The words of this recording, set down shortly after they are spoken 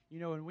You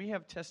know, when we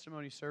have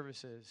testimony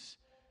services,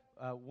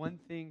 one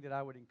thing that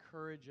I would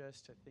encourage us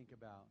to think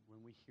about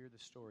when we hear the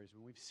stories,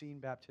 when we've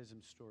seen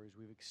baptism stories,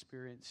 we've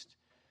experienced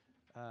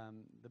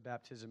the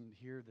baptism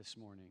here this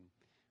morning,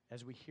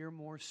 as we hear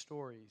more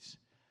stories,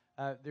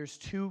 there's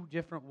two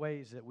different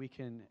ways that we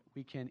can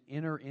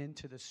enter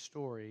into the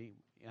story.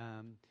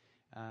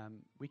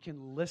 We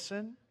can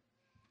listen,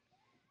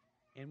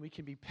 and we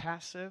can be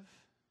passive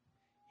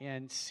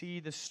and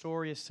see the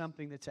story as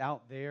something that's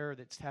out there,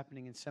 that's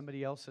happening in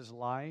somebody else's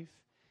life,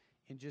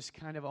 and just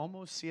kind of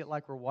almost see it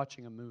like we're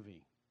watching a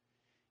movie.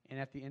 And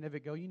at the end of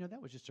it go,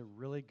 that was just a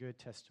really good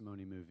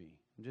testimony movie.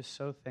 I'm just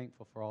so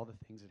thankful for all the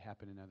things that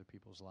happen in other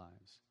people's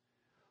lives.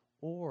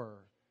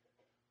 Or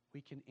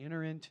we can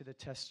enter into the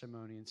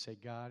testimony and say,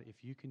 God,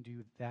 if you can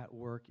do that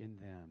work in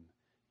them,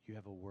 you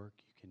have a work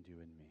you can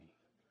do in me.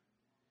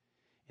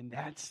 And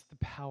that's the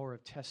power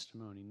of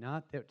testimony.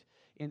 Not that,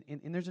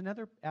 and there's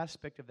another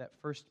aspect of that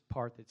first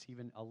part that's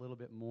even a little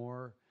bit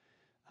more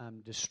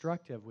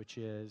destructive, which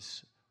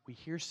is we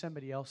hear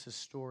somebody else's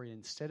story.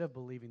 Instead of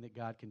believing that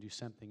God can do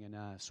something in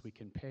us, we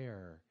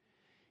compare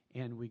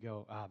and we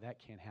go, that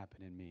can't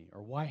happen in me.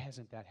 Or why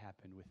hasn't that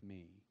happened with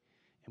me?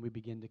 And we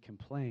begin to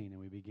complain and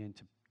we begin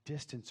to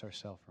distance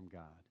ourselves from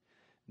God.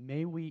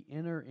 May we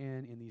enter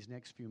in these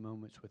next few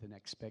moments with an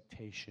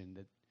expectation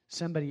that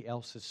somebody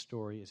else's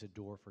story is a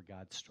door for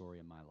God's story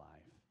in my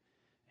life.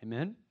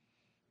 Amen?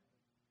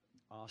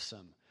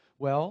 Awesome.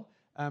 Well,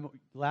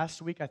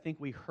 last week I think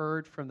we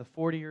heard from the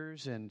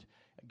 40ers and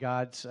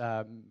God's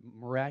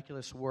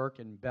miraculous work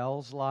in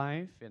Belle's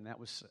life, and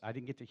I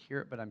didn't get to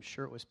hear it, but I'm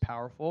sure it was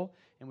powerful.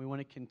 And we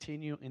want to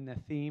continue in the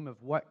theme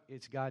of what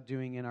is God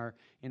doing in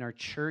our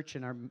church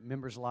and our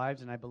members'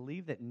 lives. And I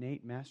believe that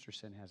Nate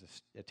Masterson has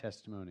a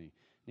testimony.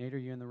 Nate, are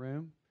you in the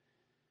room?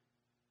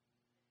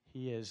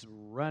 He is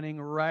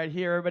running right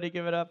here. Everybody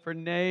give it up for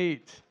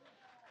Nate.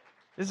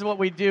 This is what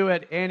we do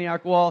at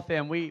Antioch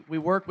Waltham. We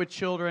work with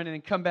children and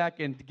then come back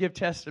and give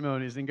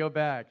testimonies and go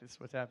back. This is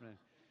what's happening.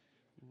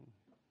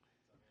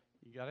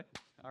 You got it?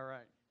 All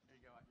right. There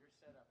you go. You're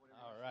set up.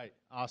 All right.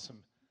 Awesome.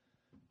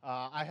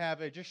 I have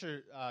just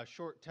a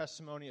short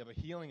testimony of a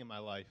healing in my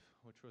life,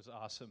 which was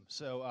awesome.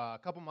 So a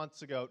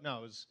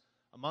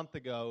month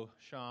ago,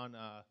 Sean,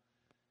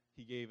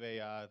 he gave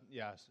a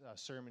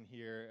sermon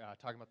here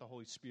talking about the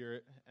Holy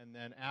Spirit. And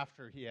then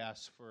after he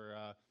asked for,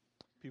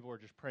 people were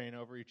just praying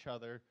over each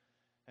other.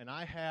 And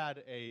I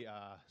had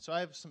so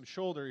I have some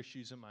shoulder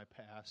issues in my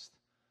past.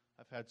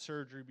 I've had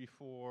surgery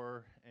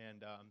before,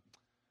 and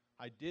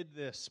I did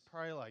this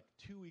probably like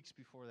 2 weeks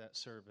before that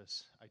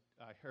service.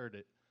 I heard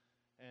it.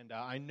 And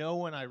I know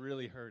when I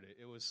really heard it.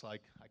 It was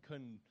like I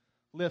couldn't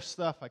lift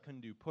stuff. I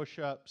couldn't do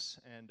push-ups.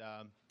 And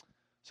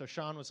so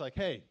Sean was like,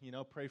 hey,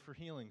 pray for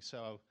healing.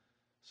 So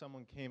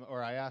someone came,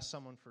 or I asked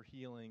someone for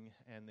healing,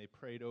 and they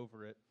prayed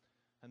over it.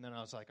 And then I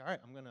was like, all right,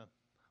 I'm gonna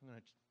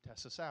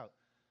test this out.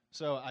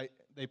 So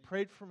they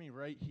prayed for me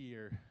right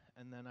here.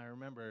 And then I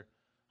remember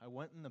I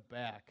went in the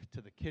back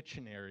to the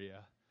kitchen area,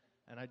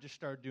 and I just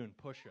started doing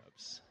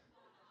push-ups.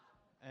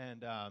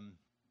 And I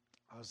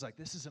was like,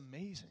 this is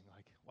amazing.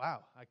 Like,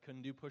 wow, I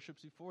couldn't do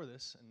push-ups before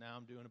this, and now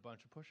I'm doing a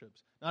bunch of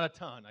push-ups. Not a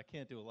ton. I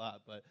can't do a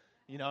lot, but,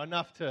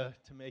 enough to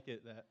make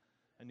it that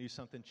I knew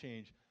something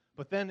changed.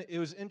 But then it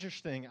was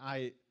interesting.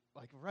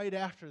 Right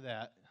after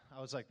that,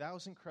 I was like, that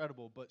was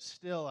incredible, but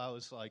still I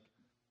was like,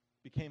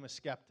 became a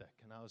skeptic.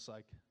 And I was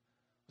like,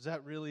 was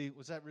that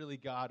really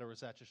God, or was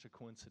that just a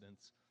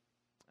coincidence?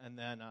 And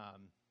then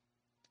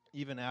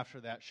even after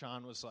that,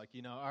 Sean was like,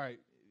 all right,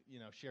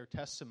 share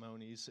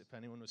testimonies if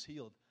anyone was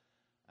healed.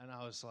 And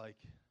I was like,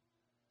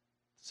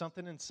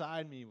 something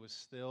inside me was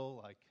still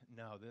like,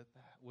 no,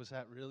 was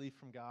that really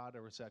from God,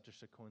 or was that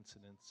just a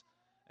coincidence?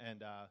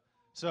 And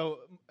so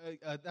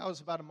that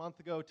was about a month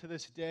ago. To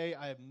this day,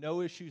 I have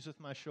no issues with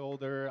my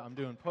shoulder. I'm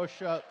doing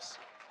push-ups.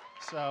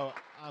 So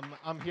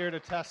I'm here to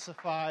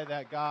testify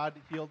that God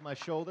healed my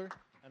shoulder,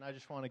 and I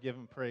just want to give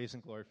him praise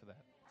and glory for that.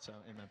 So,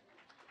 amen.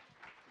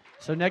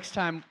 So next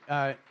time,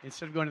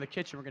 instead of going to the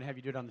kitchen, we're going to have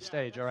you do it on the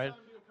stage, all right?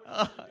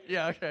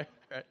 Yeah, okay.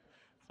 All right.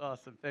 That's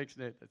awesome. Thanks,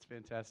 Nate. That's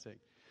fantastic.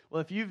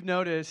 Well, if you've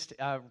noticed,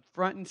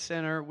 front and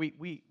center,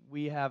 we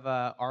have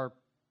our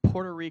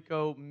Puerto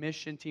Rico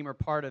mission team are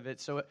part of it.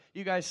 So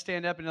you guys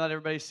stand up and let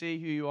everybody see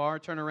who you are.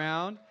 Turn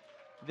around.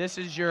 This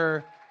is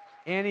your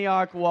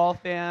Antioch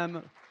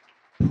Waltham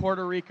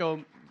Puerto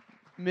Rico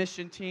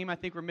mission team. I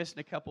think we're missing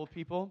a couple of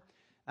people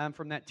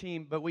from that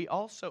team. But we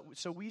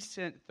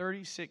sent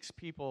 36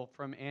 people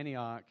from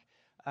Antioch,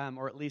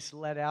 or at least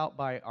led out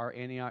by our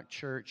Antioch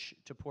church,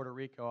 to Puerto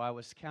Rico. I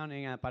was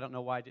counting up, I don't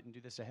know why I didn't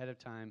do this ahead of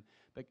time,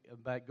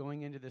 but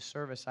going into this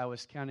service, I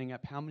was counting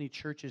up how many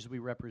churches we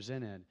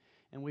represented.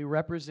 And we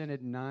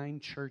represented 9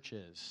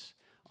 churches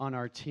on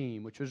our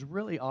team, which was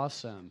really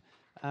awesome.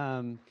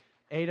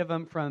 8 of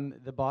them from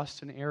the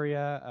Boston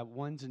area,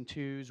 1s and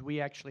 2s.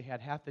 We actually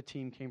had half the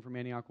team came from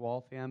Antioch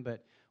Waltham,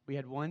 but we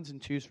had 1s and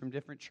 2s from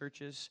different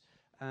churches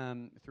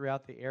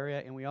throughout the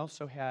area. And we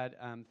also had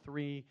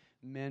 3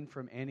 men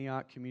from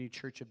Antioch Community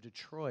Church of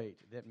Detroit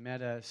that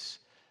met us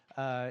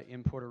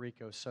in Puerto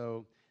Rico.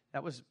 So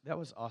that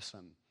was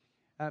awesome.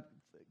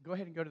 Go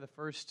ahead and go to the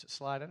first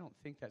slide. I don't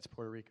think that's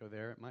Puerto Rico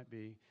there. It might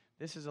be.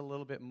 This is a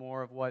little bit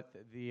more of what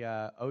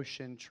the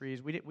ocean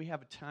trees. We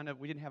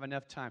didn't have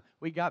enough time.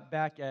 We got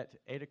back at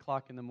 8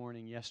 o'clock in the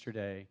morning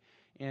yesterday,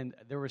 and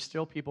there were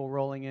still people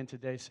rolling in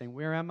today saying,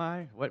 "Where am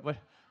I?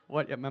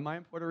 What? Am I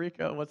in Puerto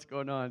Rico? What's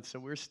going on?" So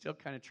we're still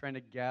kind of trying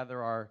to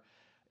gather our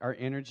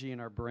energy and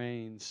our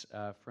brains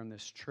from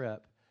this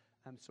trip.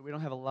 So we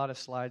don't have a lot of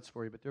slides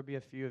for you, but there'll be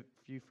a few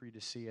for you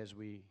to see as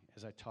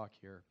I talk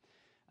here.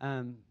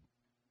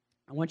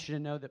 I want you to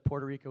know that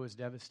Puerto Rico was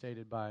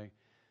devastated by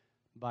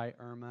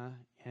Irma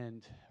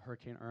and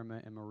Hurricane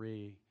Irma and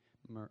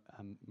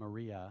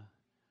Maria,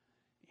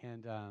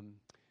 and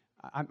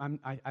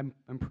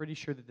I'm pretty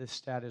sure that this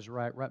stat is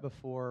right. Right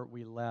before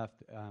we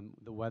left,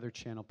 the Weather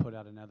Channel put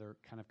out another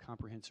kind of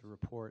comprehensive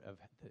report of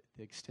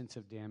the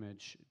extensive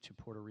damage to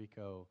Puerto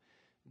Rico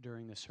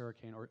during this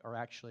hurricane, or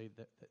actually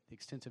the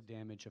extensive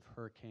damage of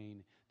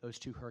those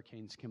two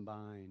hurricanes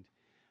combined.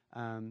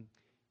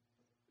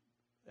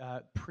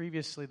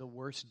 Previously, the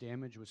worst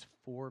damage was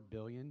 $4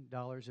 billion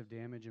of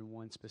damage in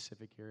one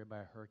specific area by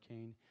a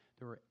hurricane.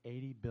 There were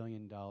 $80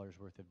 billion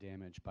worth of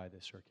damage by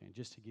this hurricane,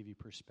 just to give you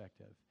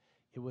perspective.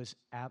 It was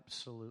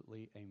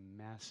absolutely a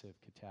massive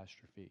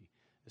catastrophe,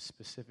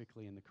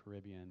 specifically in the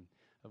Caribbean,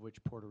 of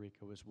which Puerto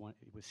Rico was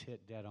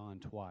hit dead on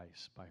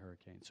twice by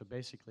hurricanes. So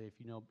basically, if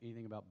you know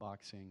anything about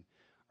boxing,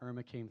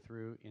 Irma came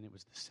through, and it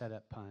was the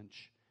setup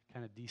punch,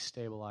 kind of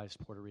destabilized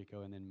Puerto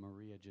Rico, and then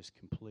Maria just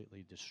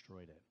completely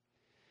destroyed it.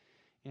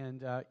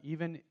 And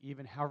even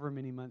however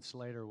many months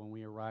later when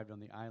we arrived on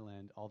the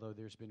island, although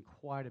there's been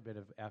quite a bit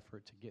of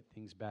effort to get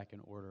things back in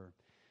order,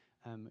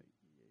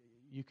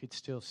 you could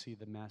still see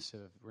the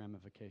massive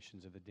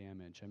ramifications of the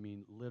damage. I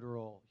mean,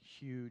 literal,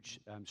 huge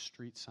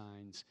street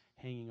signs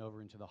hanging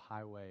over into the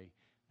highway.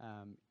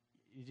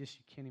 You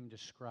can't even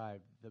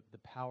describe the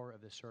power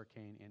of this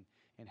hurricane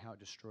and how it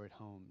destroyed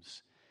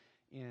homes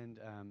and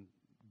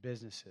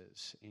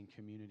businesses and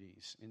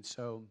communities. And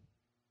so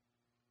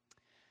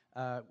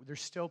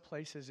there's still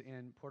places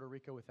in Puerto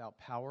Rico without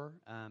power.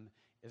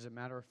 As a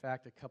matter of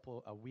fact,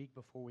 a week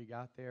before we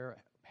got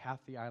there,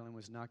 half the island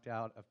was knocked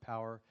out of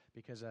power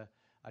because a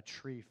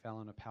tree fell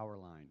on a power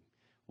line.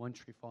 One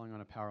tree falling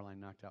on a power line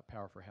knocked out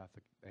power for half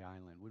the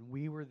island. When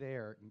we were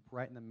there,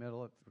 right in the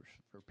middle of,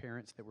 for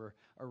parents that were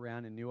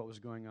around and knew what was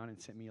going on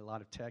and sent me a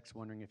lot of texts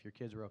wondering if your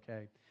kids were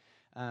okay,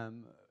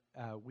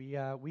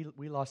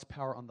 we lost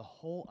power on the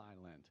whole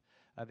island.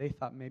 They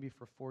thought maybe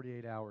for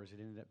 48 hours. It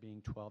ended up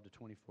being 12 to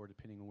 24,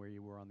 depending on where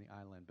you were on the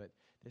island. But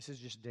this is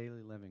just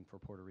daily living for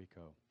Puerto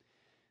Rico.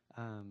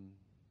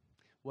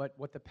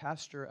 What the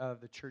pastor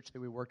of the church that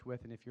we worked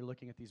with, and if you're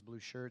looking at these blue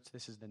shirts,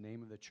 this is the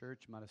name of the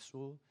church, Mar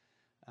Azul,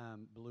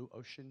 Blue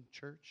Ocean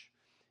Church.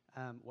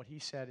 What he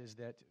said is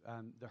that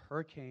the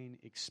hurricane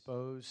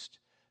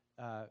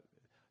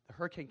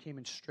came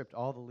and stripped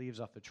all the leaves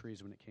off the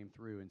trees when it came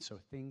through, and so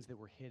things that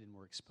were hidden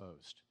were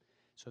exposed.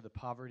 So the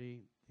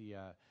poverty,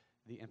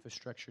 the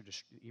infrastructure,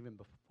 even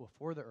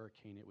before the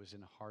hurricane, it was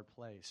in a hard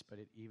place, but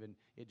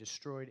it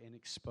destroyed and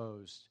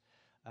exposed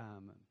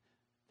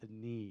the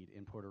need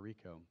in Puerto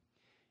Rico.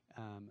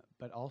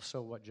 But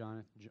also what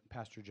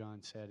Pastor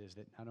John said is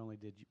that not only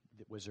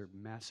was there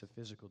massive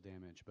physical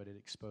damage, but it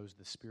exposed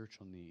the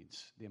spiritual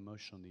needs, the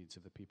emotional needs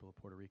of the people of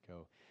Puerto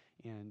Rico.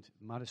 And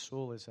Mar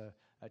Azul is a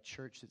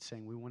church that's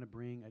saying we want to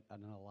bring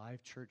an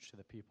alive church to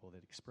the people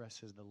that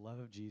expresses the love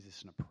of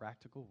Jesus in a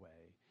practical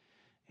way,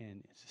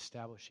 and it's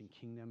establishing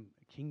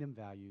kingdom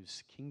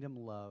values, kingdom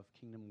love,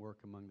 kingdom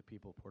work among the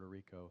people of Puerto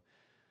Rico.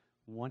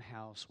 One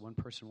house, one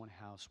person, one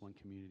house, one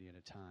community at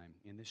a time.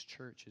 And this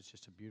church is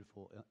just a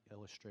beautiful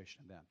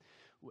illustration of that.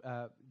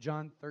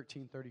 John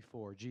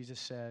 13:34, Jesus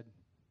said,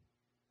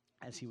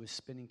 as he was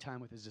spending time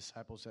with his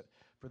disciples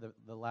for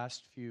the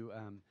last few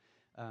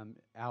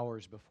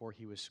hours before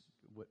he was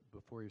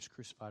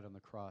crucified on the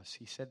cross,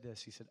 he said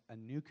this. He said, "A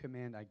new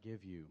command I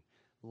give you,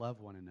 love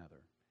one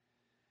another.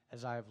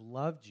 As I have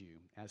loved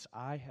you, as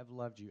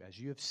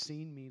you have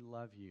seen me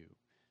love you,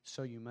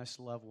 so you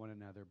must love one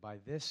another. By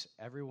this,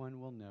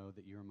 everyone will know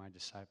that you are my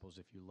disciples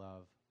if you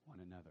love one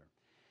another."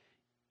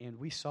 And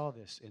we saw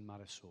this in Mar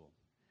Azul.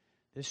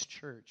 This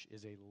church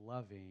is a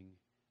loving,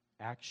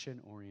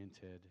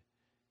 action-oriented,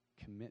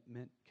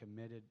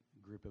 committed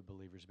group of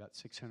believers, about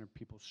 600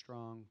 people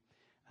strong.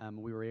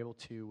 We were able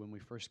to, when we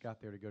first got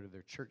there, to go to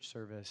their church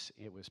service.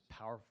 It was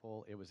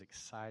powerful. It was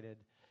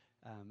excited,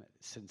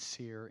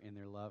 sincere in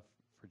their love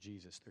for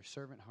Jesus. They're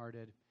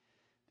servant-hearted.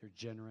 They're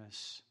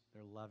generous.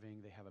 They're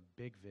loving. They have a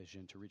big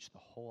vision to reach the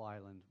whole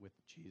island with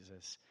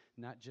Jesus,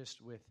 not just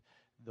with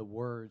the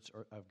words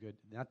of good,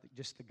 not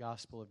just the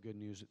gospel of good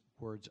news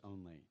words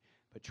only,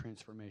 but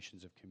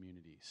transformations of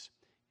communities.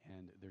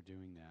 And they're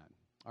doing that.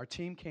 Our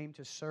team came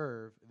to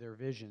serve their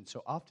vision. So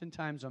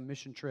oftentimes on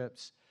mission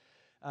trips,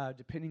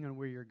 depending on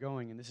where you're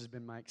going, and this has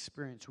been my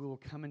experience, we will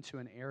come into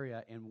an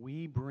area and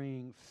we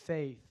bring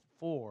faith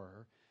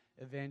for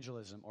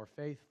evangelism, or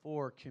faith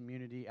for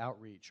community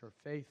outreach, or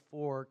faith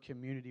for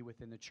community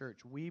within the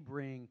church. We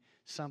bring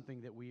something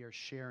that we are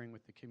sharing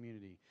with the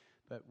community.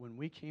 But when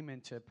we came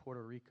into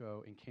Puerto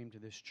Rico and came to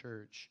this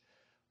church,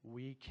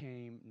 We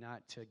came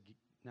not to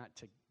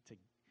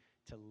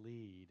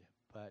lead,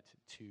 but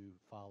to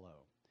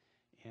follow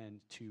and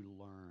to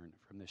learn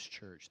from this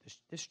church.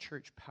 This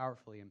church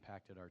powerfully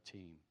impacted our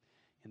team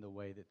in the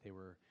way that they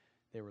were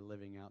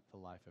living out the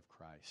life of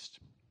Christ.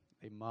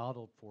 They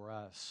modeled for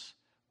us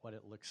what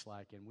it looks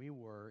like, and we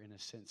were, in a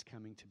sense,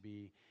 coming to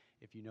be,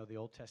 if you know the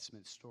Old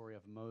Testament story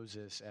of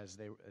Moses as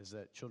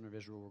the children of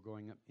Israel were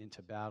going up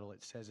into battle,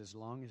 it says as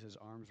long as his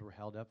arms were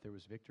held up, there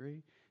was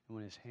victory, and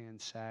when his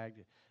hands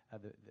sagged,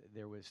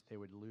 they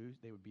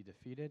would be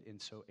defeated. And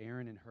so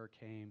Aaron and Hur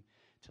came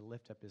to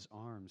lift up his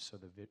arms so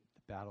the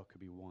battle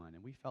could be won.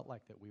 And we felt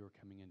like that we were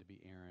coming in to be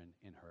Aaron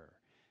and Hur,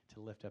 to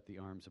lift up the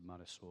arms of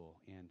Matasul.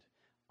 And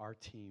our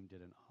team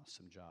did an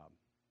awesome job.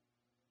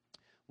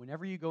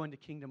 Whenever you go into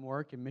kingdom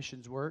work and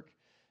missions work,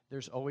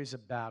 there's always a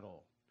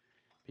battle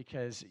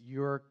because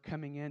you're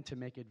coming in to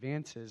make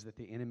advances that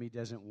the enemy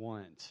doesn't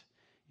want.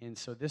 And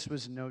so this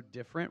was no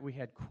different. We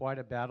had quite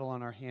a battle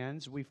on our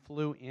hands. We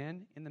flew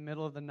in the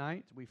middle of the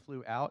night. We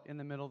flew out in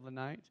the middle of the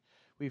night.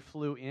 We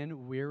flew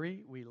in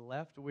weary. We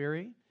left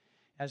weary.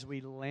 As we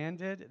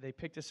landed, they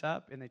picked us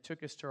up and they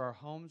took us to our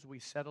homes. We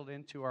settled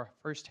into our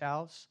first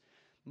house.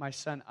 My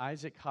son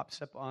Isaac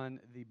hops up on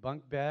the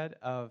bunk bed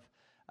of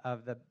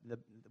the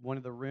one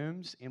of the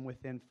rooms, and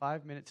within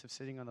 5 minutes of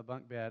sitting on the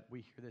bunk bed, we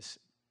hear this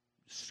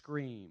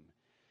scream.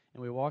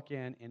 And we walk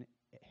in, and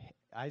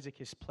Isaac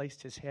has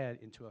placed his head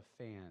into a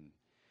fan,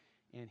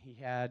 and he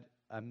had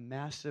a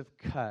massive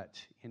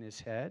cut in his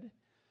head.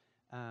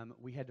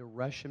 We had to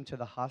rush him to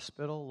the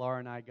hospital. Laura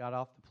and I got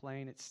off the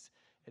plane at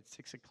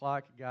 6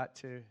 o'clock, got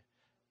to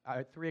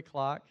at 3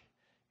 o'clock,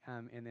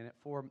 and then at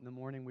 4 in the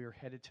morning, we were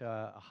headed to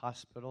a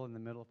hospital in the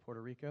middle of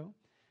Puerto Rico,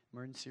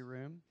 emergency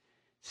room.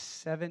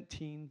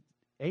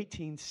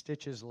 18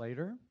 stitches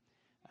later,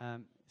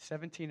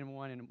 17 in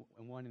one and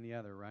one in the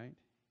other, right?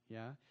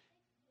 Yeah.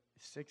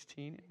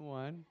 16 in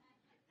one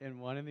and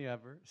one in the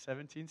other.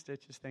 17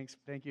 stitches.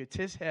 Thank you. It's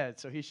his head,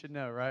 so he should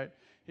know, right?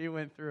 He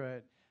went through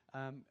it.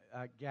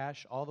 A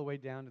gash all the way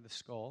down to the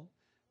skull.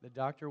 The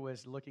doctor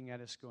was looking at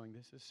us going,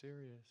 this is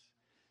serious.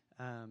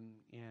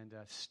 And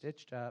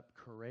stitched up,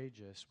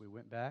 courageous. We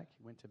went back,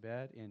 went to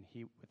bed, and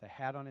he, with a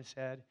hat on his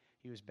head,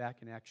 he was back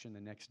in action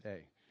the next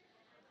day.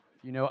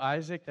 You know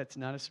Isaac, that's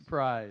not a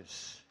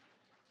surprise.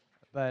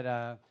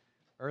 But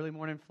early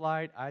morning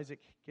flight,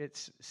 Isaac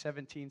gets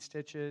 17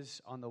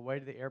 stitches. On the way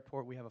to the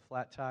airport, we have a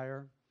flat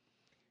tire.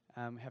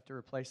 Have to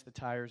replace the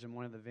tires in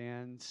one of the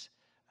vans.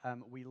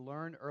 We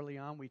learned early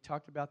on, we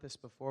talked about this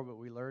before, but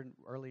we learned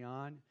early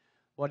on,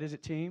 what is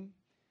it, team?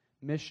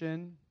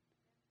 Mission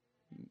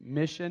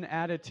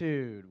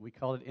attitude. We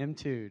call it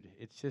MTUD.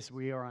 It's just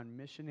we are on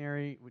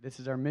missionary. This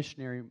is our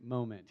missionary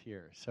moment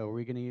here. So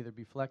we're going to either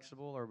be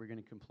flexible or we're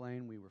going to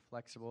complain. We were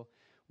flexible.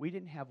 We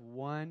didn't have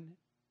one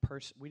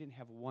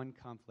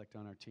conflict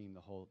on our team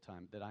the whole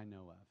time that I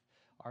know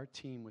of. Our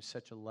team was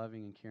such a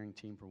loving and caring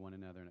team for one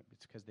another, and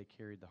it's because they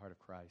carried the heart of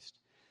Christ.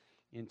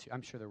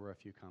 I'm sure there were a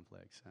few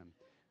conflicts,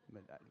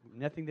 but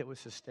nothing that was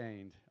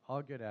sustained.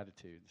 All good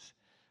attitudes.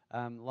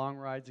 Long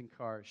rides in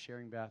cars,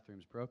 sharing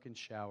bathrooms, broken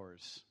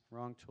showers,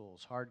 wrong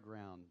tools, hard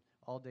ground,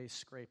 all-day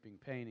scraping,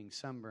 painting,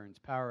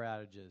 sunburns, power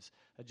outages,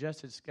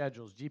 adjusted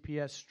schedules,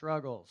 GPS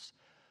struggles,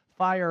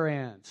 fire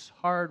ants,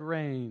 hard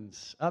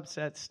rains,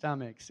 upset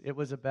stomachs. It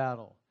was a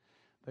battle,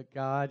 but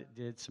God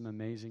did some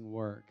amazing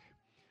work.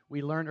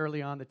 We learned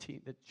early on,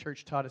 the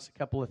church taught us a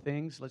couple of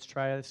things. Let's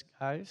try this,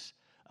 guys.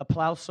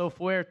 Aplauso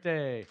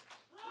fuerte.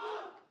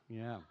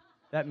 Yeah,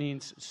 that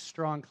means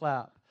strong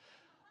clap.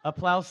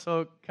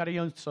 Aplauso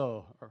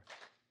cariñoso.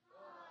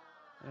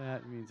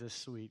 That means a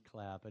sweet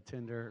clap, a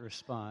tender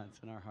response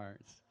in our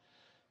hearts.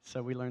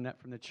 So we learned that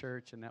from the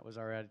church, and that was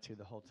our attitude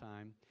the whole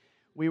time.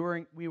 We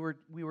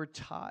were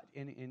taught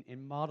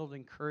and modeled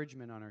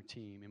encouragement on our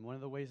team. And one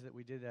of the ways that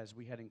we did that is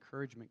we had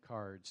encouragement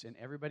cards, and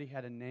everybody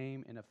had a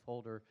name in a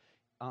folder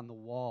on the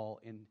wall.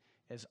 And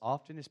as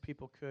often as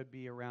people could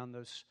be around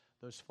those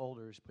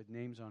folders with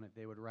names on it,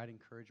 they would write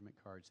encouragement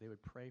cards. They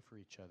would pray for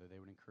each other. They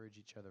would encourage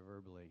each other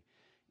verbally.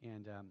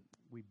 And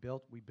we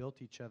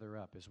built each other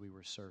up as we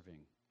were serving.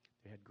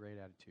 They had great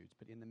attitudes.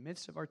 But in the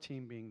midst of our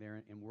team being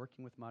there and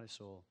working with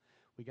Matasul,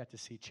 we got to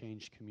see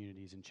change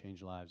communities and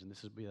change lives. And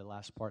this will be the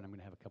last part, and I'm going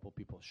to have a couple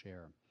people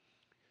share.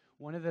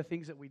 One of the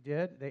things that we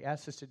did, they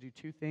asked us to do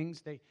two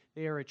things.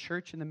 They are a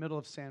church in the middle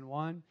of San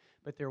Juan,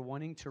 but they're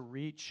wanting to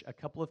reach a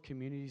couple of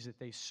communities that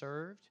they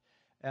served.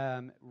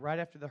 Right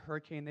after the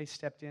hurricane, they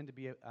stepped in to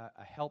be a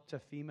help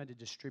to FEMA to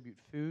distribute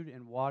food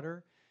and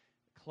water,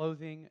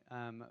 clothing,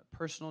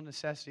 personal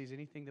necessities,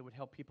 anything that would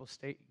help people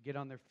get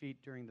on their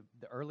feet during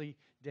the early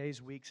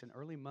days, weeks, and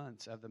early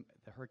months of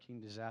the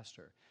hurricane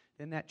disaster.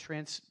 Then that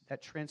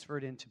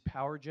transferred into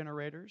power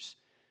generators,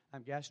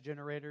 gas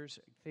generators,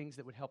 things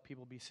that would help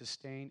people be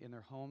sustained in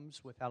their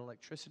homes without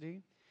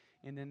electricity.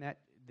 And then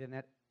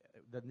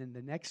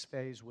the next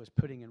phase was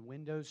putting in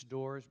windows,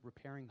 doors,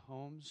 repairing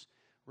homes,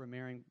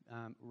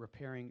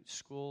 repairing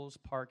schools,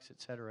 parks,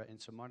 etc.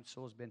 And so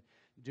Matasul has been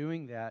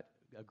doing that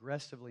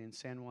aggressively in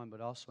San Juan,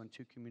 but also in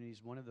two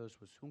communities. One of those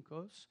was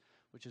Juncos,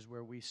 which is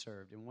where we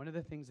served. And one of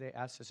the things they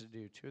asked us to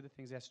do, two of the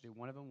things they asked us to do,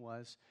 one of them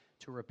was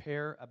to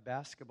repair a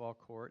basketball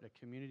court, a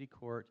community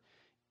court,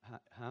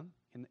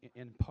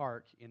 in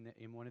park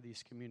in one of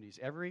these communities.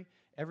 Every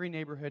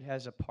neighborhood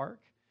has a park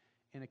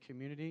in a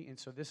community, and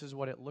so this is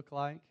what it looked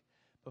like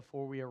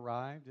before we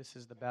arrived. This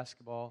is the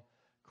basketball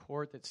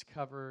court that's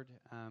covered,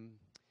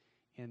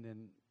 and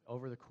then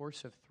over the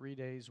course of 3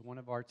 days, one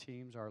of our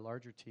teams, our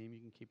larger team, you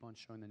can keep on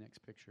showing the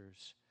next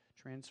pictures,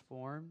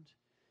 transformed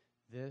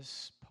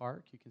this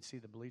park. You can see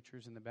the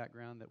bleachers in the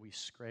background that we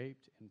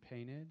scraped and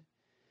painted.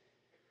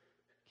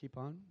 Keep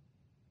on.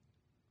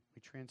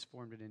 We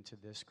transformed it into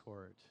this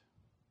court.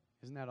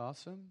 Isn't that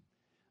awesome?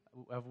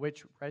 Of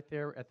which, right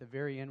there at the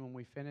very end when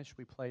we finished,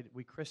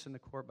 we christened the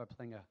court by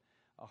playing a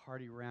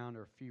hearty round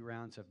or a few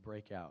rounds of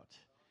breakout.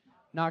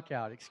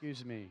 Knockout,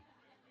 excuse me.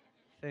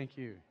 Thank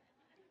you.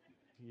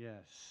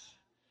 Yes.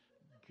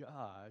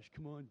 Gosh,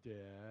 come on,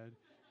 Dad.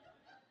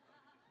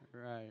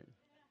 Right.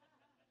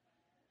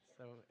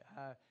 So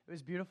it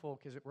was beautiful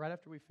because right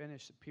after we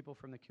finished, people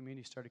from the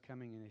community started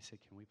coming and they said,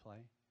 "Can we play?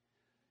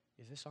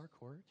 Is this our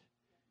court?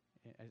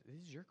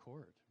 This is your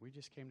court. We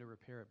just came to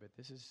repair it, but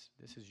this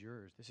is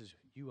yours.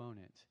 You own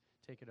it.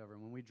 Take it over."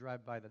 And when we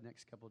drive by the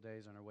next couple of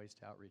days on our ways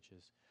to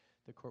outreaches,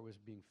 the court was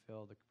being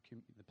filled.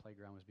 The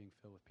playground was being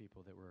filled with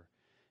people that were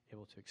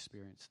able to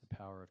experience the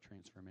power of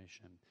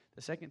transformation.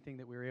 The second thing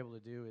that we were able to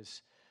do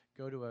is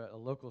go to a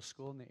local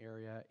school in the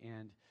area,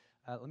 and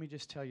let me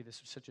just tell you,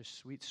 this was such a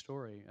sweet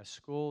story. A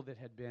school that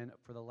had been,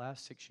 for the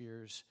last 6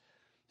 years,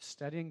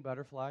 studying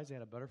butterflies. They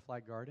had a butterfly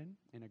garden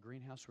in a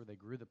greenhouse where they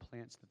grew the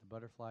plants that the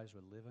butterflies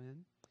would live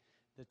in.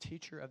 The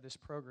teacher of this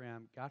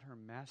program got her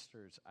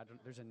master's,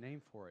 there's a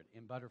name for it,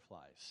 in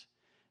butterflies.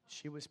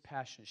 She was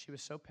passionate. She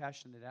was so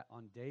passionate that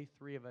on day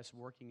 3 of us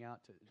working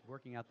out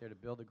there to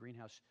build the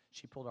greenhouse,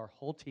 she pulled our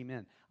whole team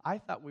in. I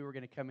thought we were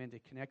going to come in to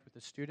connect with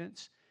the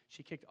students.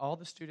 She kicked all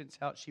the students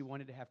out. She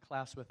wanted to have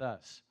class with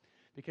us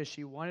because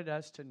she wanted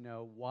us to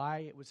know why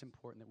it was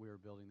important that we were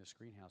building this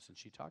greenhouse. And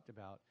she talked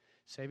about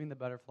saving the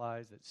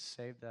butterflies that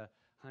saved the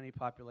honey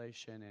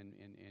population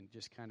and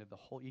just kind of the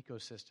whole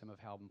ecosystem of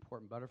how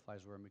important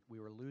butterflies were. We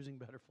were losing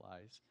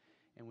butterflies,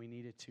 and we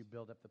needed to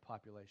build up the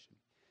population.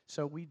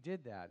 So we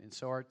did that, and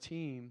so our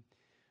team,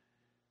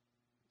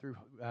 through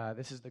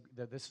this is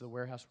the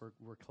warehouse where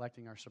we're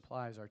collecting our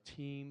supplies. Our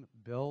team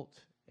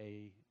built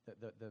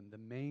the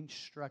main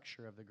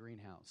structure of the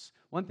greenhouse.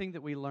 One thing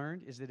that we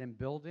learned is that in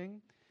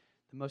building,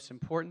 the most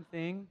important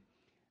thing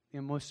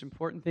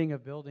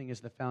of building is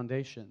the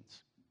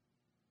foundations.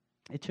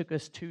 It took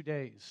us 2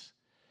 days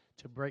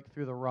to break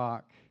through the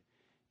rock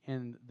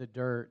and the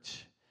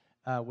dirt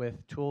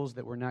with tools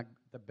that were not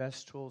the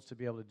best tools to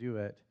be able to do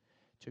it,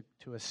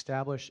 to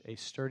establish a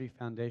sturdy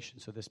foundation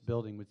so this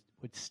building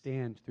would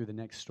stand through the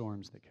next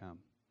storms that come.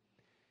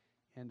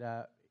 And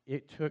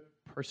it took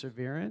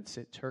perseverance.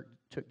 It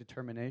took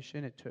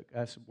determination. It took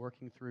us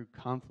working through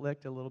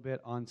conflict a little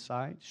bit on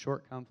site,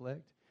 short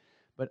conflict.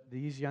 But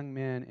these young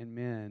men and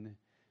men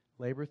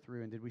labor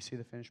through, and did we see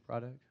the finished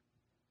product?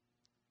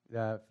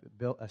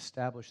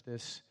 Establish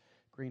this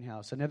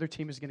greenhouse. Another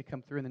team is going to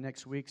come through in the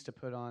next weeks to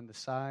put on the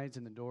sides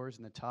and the doors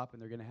and the top,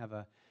 and they're going to have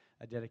a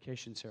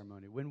dedication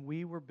ceremony. When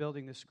we were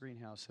building this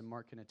greenhouse, and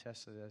Mark can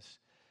attest to this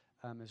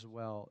as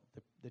well,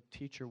 the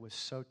teacher was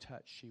so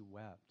touched, she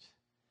wept.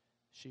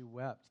 She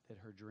wept that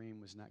her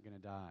dream was not going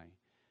to die,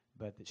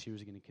 but that she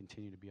was going to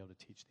continue to be able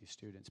to teach these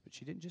students. But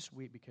she didn't just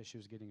weep because she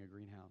was getting a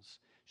greenhouse.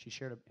 She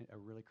shared a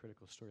really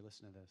critical story.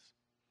 Listen to this.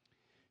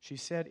 She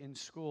said in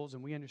schools,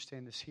 and we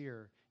understand this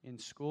here, in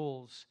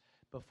schools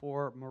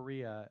before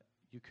Maria,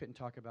 you couldn't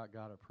talk about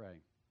God or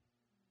pray.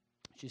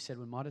 She said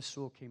when Mata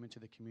Sul came into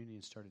the community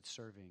and started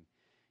serving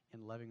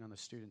and loving on the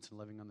students and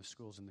loving on the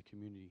schools in the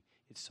community,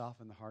 it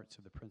softened the hearts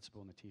of the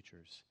principal and the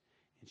teachers.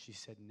 And she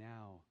said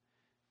now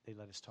they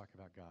let us talk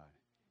about God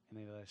and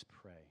they let us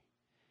pray.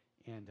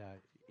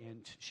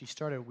 And she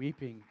started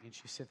weeping, and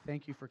she said,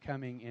 "Thank you for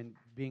coming and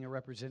being a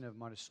representative of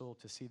Mata Sul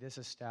to see this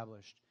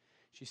established."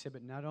 She said,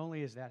 "But not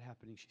only is that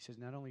happening," she says,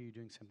 "not only are you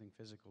doing something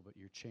physical, but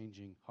you're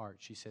changing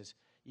hearts." She says,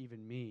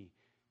 "Even me,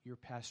 you're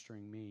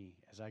pastoring me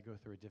as I go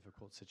through a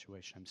difficult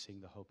situation. I'm seeing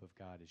the hope of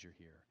God as you're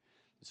here."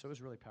 And so it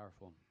was really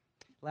powerful.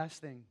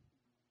 Last thing,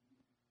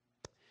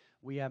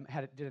 we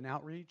did an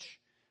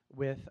outreach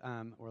with,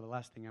 or the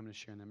last thing I'm going to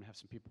share, and I'm going to have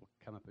some people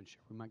come up and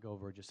share. We might go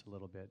over just a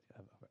little bit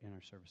in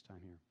our service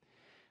time here.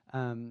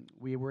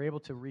 We were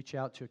able to reach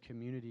out to a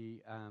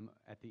community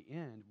at the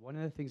end. One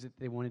of the things that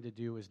they wanted to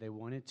do is they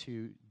wanted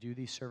to do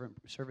these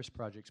service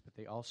projects, but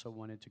they also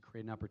wanted to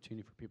create an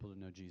opportunity for people to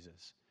know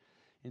Jesus.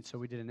 And so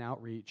we did an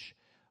outreach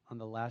on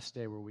the last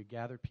day where we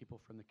gathered people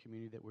from the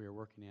community that we were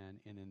working in,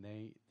 and then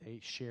they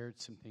shared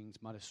some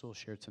things. Mata Sul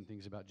shared some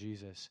things about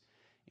Jesus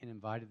and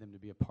invited them to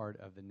be a part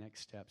of the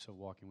next steps of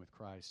walking with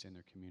Christ in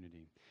their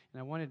community. And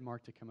I wanted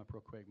Mark to come up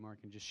real quick, Mark,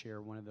 and just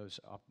share one of those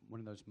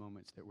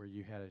moments where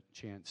you had a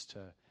chance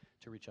to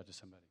reach out to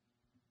somebody.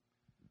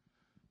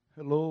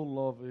 Hello,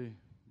 lovely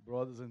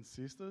brothers and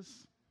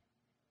sisters.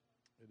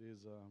 It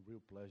is a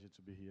real pleasure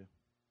to be here.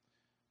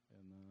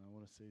 And I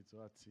want to say to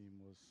our team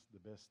was the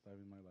best time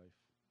in my life.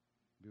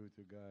 be with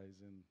you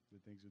guys and the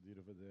things you did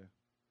over there.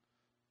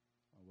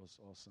 It was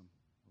awesome.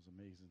 It was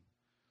amazing.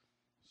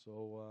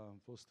 So,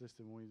 first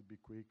testimony, be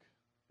quick.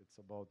 It's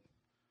about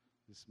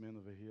this man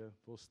over here.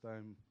 First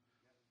time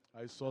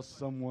I saw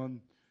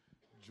someone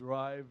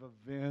drive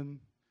a van.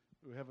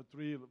 We have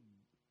three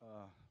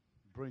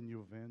brand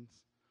new vans.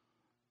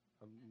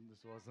 This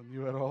wasn't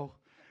new at all.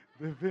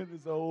 The van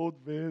is an old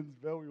van,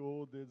 very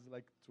old. It's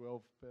like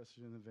 12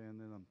 passenger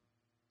van,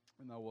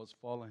 and I was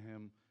following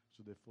him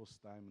to the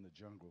first time in the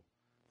jungle,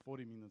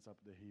 40 minutes up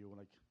the hill,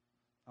 like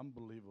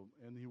unbelievable.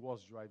 And he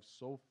was driving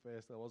so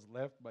fast, I was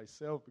left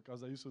myself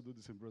because I used to do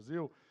this in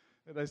Brazil.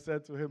 And I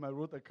said to him, I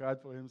wrote a card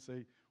for him,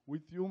 say,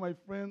 with you, my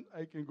friend,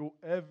 I can go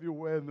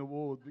everywhere in the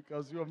world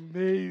because you're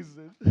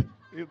amazing.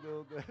 You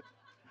know that.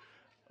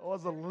 I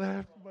was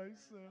left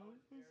myself.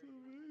 It's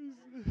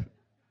amazing.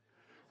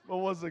 But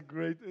it was a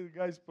great, you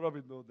guys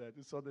probably know that.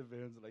 You saw the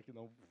vans, like,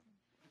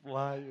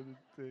 fly and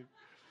thing.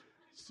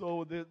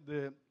 So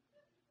there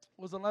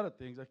was a lot of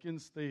things. I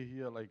can't stay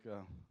here like,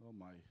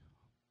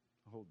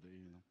 whole day,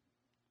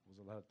 There was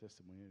a lot of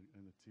testimony,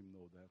 and the team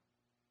know that.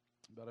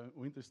 But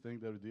one interesting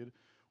that we did,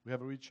 we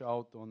have reached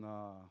out on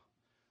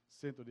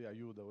Centro de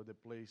Ayuda, or the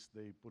place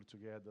they put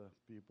together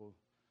people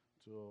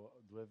to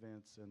do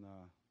events and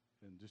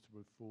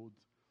distribute food.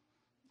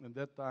 And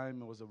that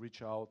time, it was a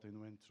reach out and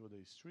went through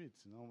the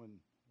streets, and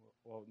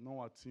not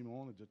our team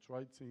only, the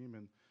Detroit team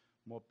and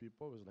more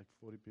people. It was like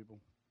 40 people.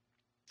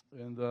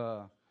 And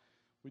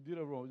we did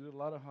a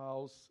lot of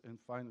house and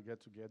finally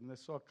get together. And I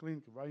saw a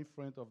clinic right in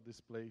front of this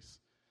place.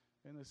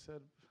 And I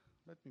said,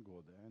 let me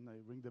go there. And I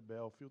ring the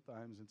bell a few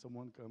times, and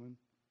someone coming.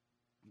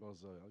 It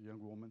was a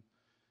young woman.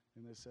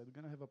 And I said, we're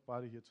going to have a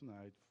party here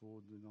tonight,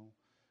 food, there'll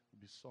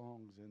be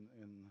songs, and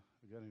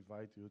we're going to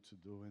invite you to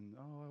do. And,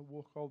 I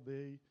work all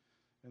day.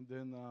 And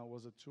then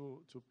was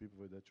two people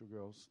with that, two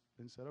girls.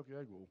 And said, okay,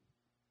 I go.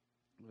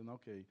 And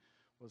okay,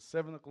 it was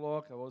 7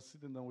 o'clock. I was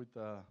sitting down with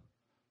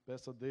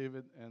Pastor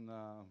David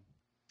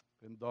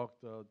and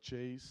Dr.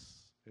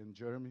 Chase and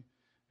Jeremy.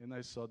 And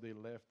I saw they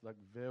left like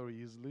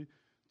very easily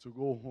to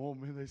go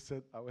home. And I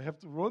said, I have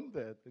to run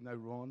that. And I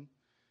run.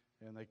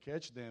 And I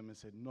catch them and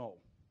said, no,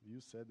 you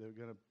said they were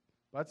going to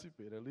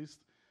participate at least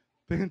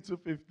 10 to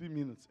 15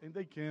 minutes. And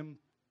they came.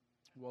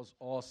 It was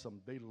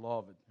awesome. They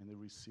loved it. And they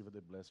received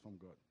the blessing from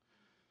God.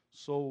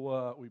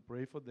 So we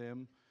pray for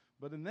them.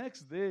 But the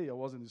next day, I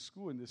was in the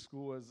school. In the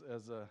school,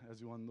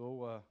 as you all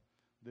know,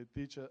 the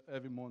teacher,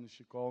 every morning,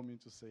 she called me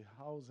to say,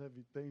 how's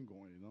everything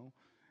going,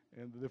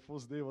 And the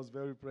first day was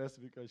very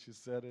impressive because she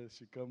said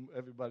she come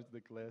everybody to the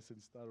class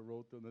and started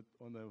writing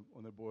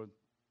on the board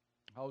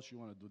how she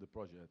want to do the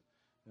project.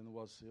 And it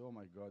was, oh,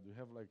 my God, we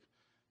have like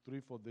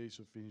 3-4 days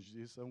to finish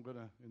this. I'm going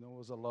to, it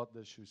was a lot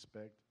that she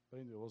expected.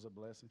 But anyway, it was a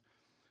blessing.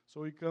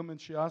 So we come, and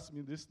she asked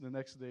me this the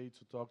next day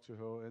to talk to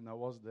her, and I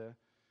was there.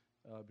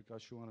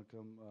 Because she want to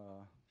come,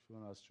 she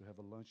want us to have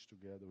a lunch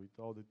together with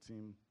all the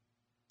team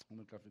in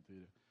the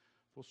cafeteria.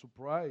 For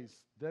surprise,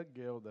 that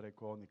girl that I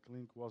called in the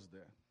clinic was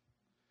there.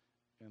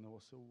 And I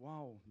was so,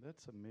 wow,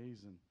 that's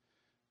amazing.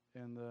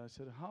 And I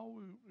said, how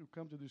you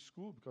come to this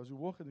school? Because you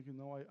work, and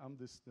I'm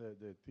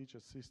the teacher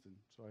assistant,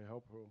 so I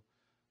help her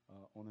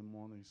on the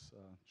mornings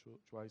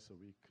twice a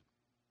week.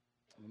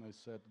 And I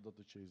said to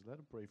Dr. Chase, let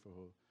her pray for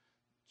her.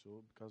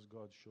 So because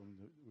God showed me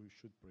that we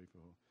should pray for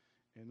her.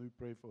 And we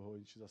prayed for her,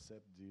 and she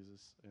accepted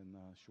Jesus, and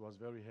she was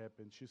very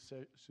happy. And she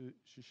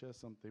shared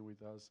something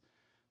with us.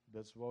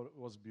 That's what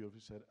was beautiful.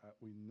 She said,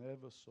 we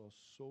never saw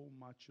so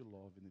much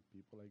love in the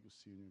people like you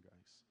see in you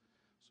guys.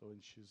 So,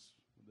 and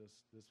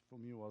this for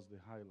me was the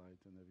highlight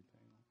and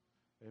everything.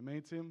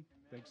 Amen, Tim?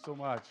 Thanks so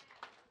much.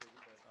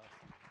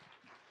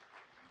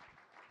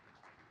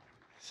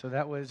 So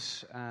that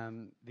was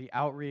the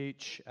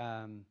outreach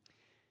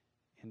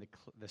in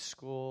the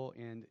school,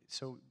 and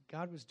so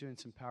God was doing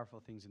some powerful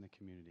things in the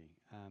community.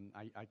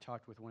 I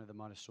talked with one of the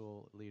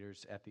Montessori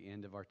leaders at the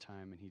end of our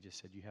time, and he just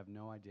said, you have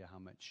no idea how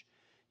much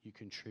you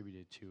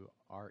contributed to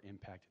our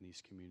impact in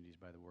these communities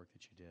by the work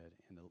that you did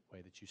and the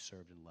way that you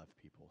served and loved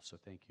people. So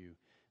thank you,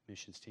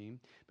 missions team.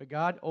 But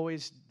God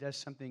always does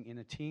something in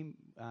a team.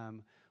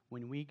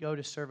 When we go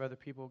to serve other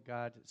people,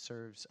 God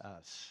serves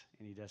us,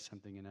 and he does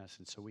something in us.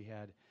 And so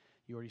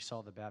you already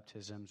saw the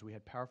baptisms. We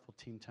had powerful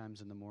team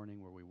times in the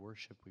morning where we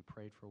worshiped, we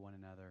prayed for one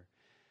another.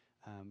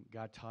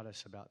 God taught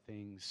us about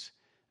things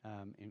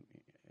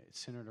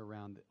centered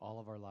around all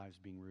of our lives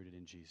being rooted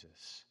in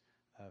Jesus,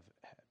 of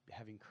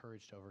having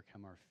courage to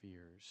overcome our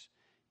fears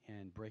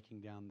and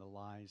breaking down the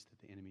lies that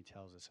the enemy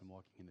tells us and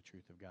walking in the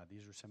truth of God.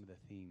 These were some of the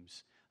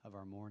themes of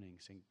our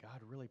mornings, and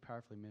God really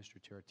powerfully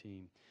ministered to our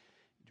team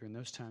during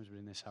those times, but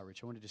in this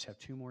outreach. I want to just have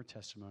 2 more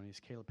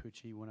testimonies. Caleb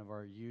Pucci, one of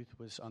our youth,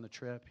 was on the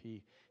trip.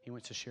 He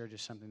wants to share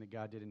just something that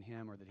God did in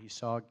him or that he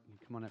saw.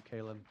 Come on up,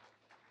 Caleb.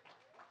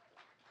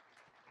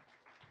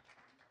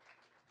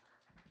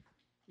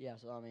 Yeah,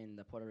 so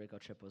the Puerto Rico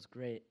trip was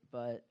great,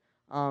 but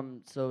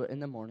so in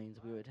the mornings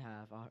we would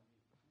have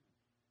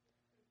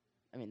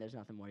there's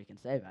nothing more you can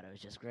say about it. It was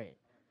just great.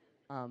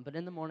 But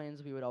in the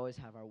mornings we would always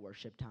have our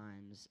worship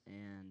times,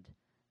 and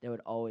there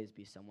would always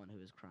be someone who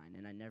was crying,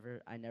 and I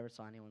never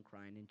saw anyone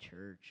crying in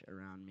church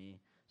around me.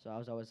 So I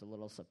was always a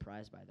little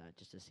surprised by that,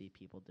 just to see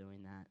people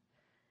doing that.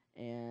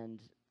 And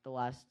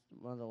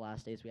one of the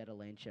last days, we had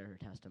Elaine share her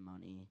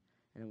testimony,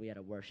 and then we had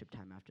a worship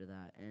time after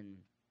that, and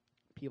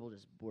people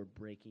just were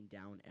breaking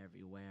down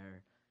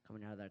everywhere,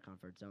 coming out of their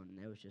comfort zone, and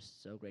it was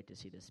just so great to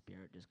see the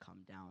Spirit just come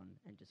down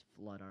and just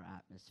flood our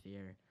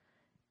atmosphere.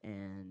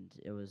 And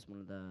it was one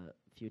of the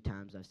few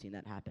times I've seen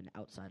that happen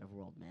outside of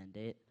World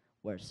Mandate,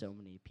 where so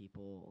many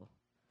people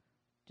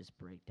just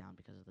break down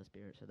because of the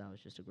Spirit. So that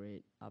was just a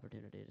great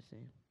opportunity to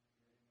see.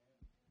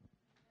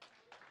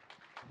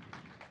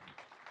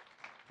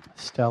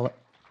 Stella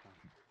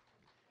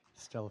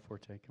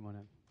Forte, come on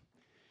in.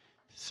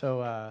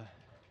 So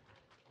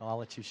I'll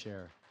let you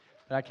share.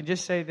 But I can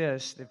just say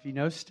this. If you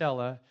know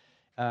Stella,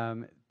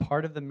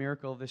 part of the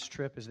miracle of this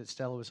trip is that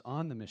Stella was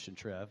on the mission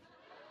trip.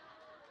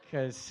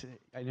 Because,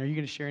 are you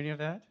going to share any of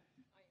that?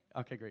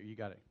 Okay, great. You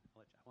got it.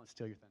 I won't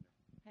steal your thunder.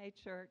 Hey,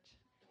 church.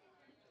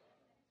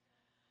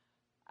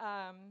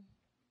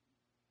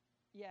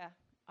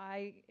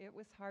 It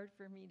was hard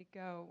for me to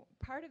go.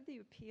 Part of the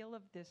appeal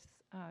of this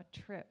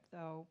trip,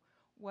 though,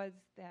 was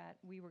that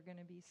we were going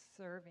to be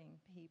serving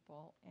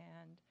people,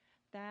 and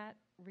that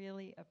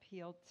really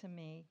appealed to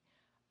me.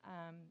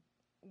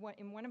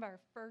 In one of our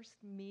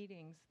first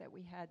meetings that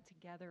we had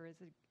together as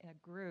a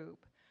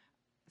group,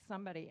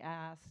 somebody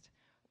asked,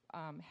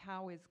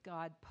 how is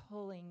God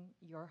pulling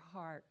your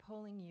heart,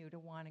 pulling you to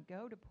want to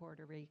go to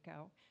Puerto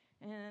Rico?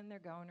 And they're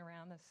going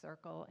around the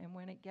circle, and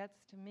when it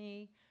gets to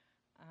me,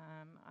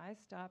 I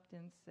stopped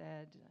and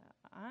said,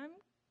 I'm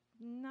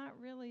not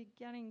really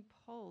getting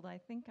pulled. I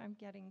think I'm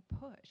getting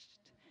pushed.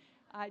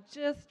 I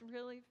just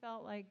really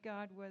felt like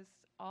God was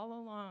all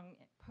along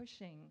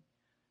pushing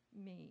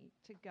me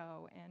to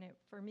go, and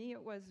for me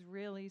it was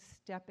really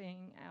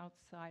stepping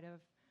outside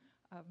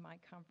of my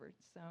comfort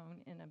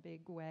zone in a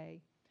big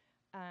way.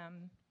 I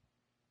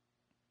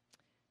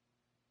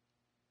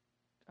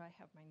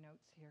have my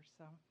notes here,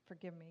 so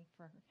forgive me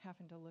for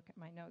having to look at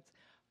my notes.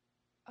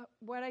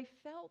 What I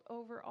felt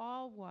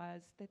overall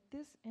was that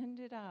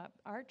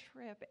our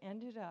trip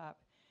ended up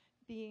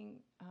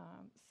being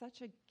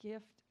such a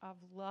gift of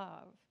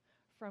love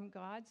from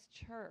God's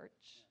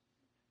church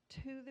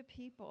to the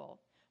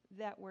people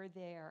that were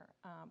there.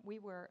 We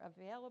were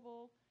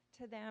available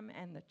to them,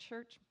 and the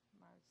church,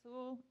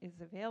 Marzul,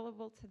 is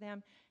available to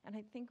them, and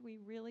I think we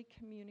really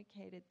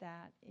communicated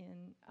that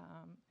in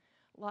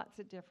lots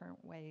of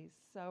different ways.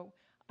 So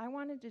I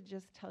wanted to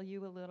just tell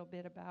you a little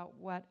bit about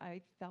what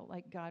I felt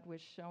like God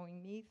was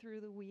showing me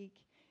through the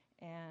week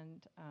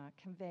and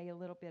convey a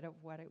little bit of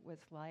what it was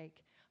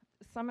like.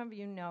 Some of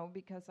you know,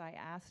 because I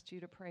asked you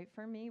to pray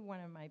for me,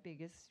 one of my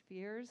biggest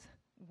fears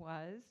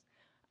was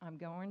I'm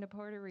going to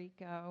Puerto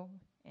Rico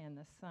and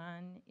the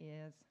sun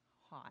is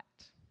hot.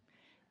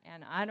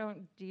 And I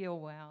don't deal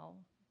well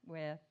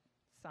with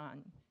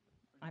sun.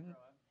 Where did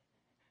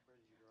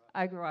you grow up?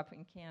 I grew up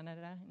in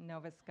Canada, in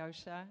Nova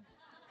Scotia.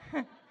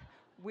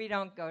 We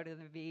don't go to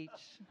the beach.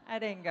 I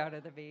didn't go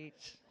to the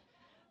beach.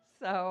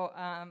 So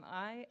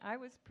I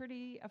was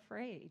pretty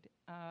afraid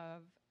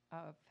of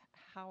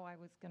how I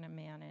was going to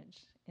manage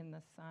in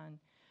the sun.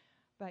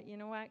 But you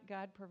know what?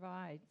 God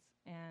provides.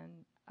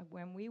 And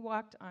when we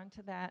walked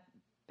onto that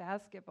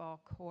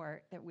basketball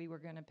court that we were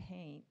going to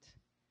paint,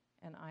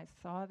 and I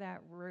saw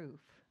that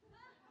roof.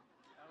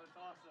 That was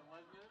awesome,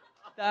 wasn't it?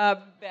 The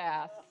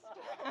best.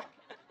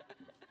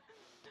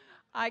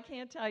 I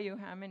can't tell you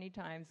how many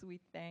times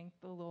we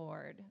thanked the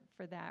Lord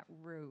for that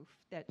roof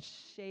that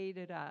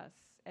shaded us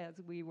as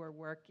we were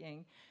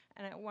working.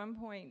 And at one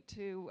point,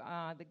 too,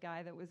 the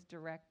guy that was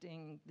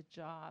directing the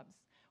jobs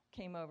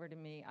came over to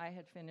me. I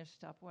had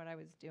finished up what I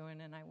was doing,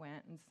 and I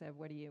went and said,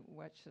 what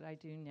should I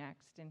do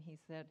next? And he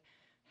said,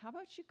 how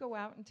about you go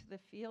out into the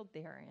field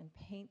there and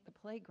paint the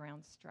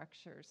playground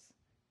structures?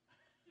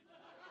 You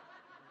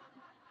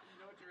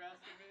know what you're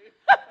asking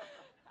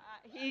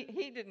me?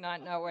 He did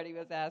not know what he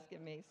was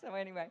asking me. So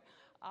anyway,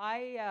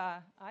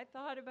 I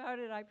thought about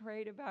it, I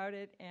prayed about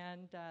it,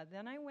 and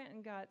then I went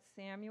and got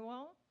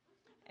Samuel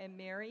and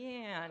Mary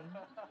Ann,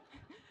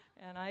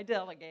 and I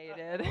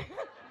delegated. Leadership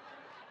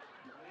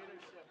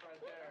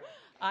right there.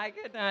 I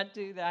could not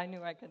do that. I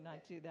knew I could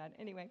not do that.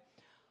 Anyway,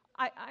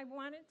 I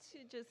wanted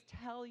to just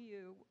tell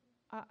you,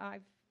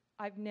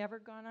 I've never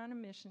gone on a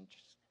mission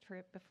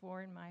trip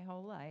before in my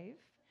whole life.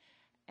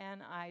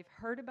 And I've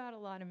heard about a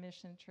lot of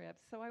mission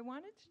trips, so I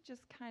wanted to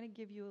just kind of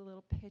give you a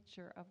little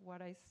picture of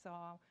what I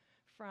saw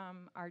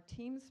from our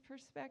team's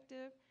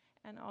perspective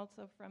and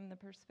also from the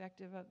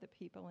perspective of the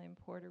people in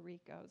Puerto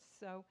Rico.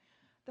 So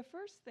the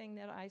first thing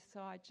that I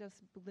saw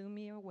just blew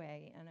me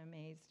away and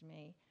amazed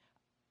me.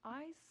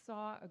 I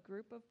saw a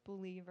group of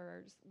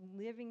believers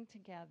living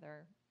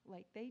together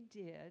like they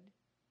did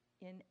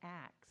in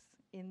Acts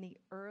in the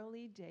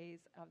early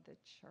days of the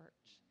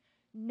church.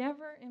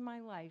 Never in my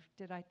life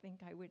did I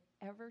think I would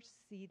ever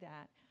see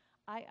that.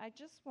 I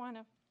just want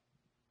to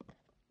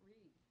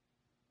read.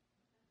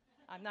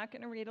 I'm not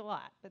going to read a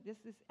lot, but this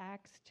is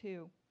Acts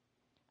 2.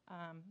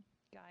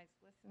 Guys,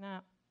 listen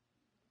up.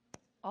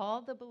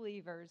 All the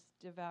believers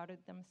devoted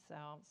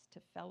themselves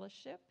to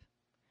fellowship,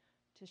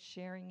 to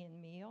sharing in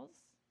meals,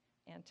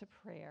 and to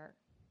prayer.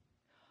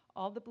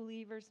 All the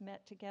believers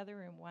met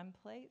together in one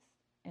place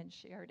and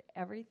shared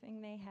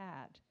everything they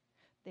had.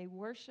 They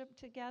worshiped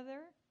together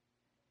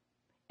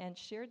and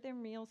shared their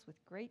meals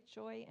with great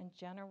joy and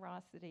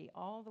generosity,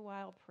 all the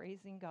while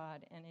praising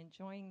God and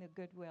enjoying the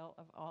goodwill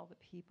of all the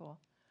people.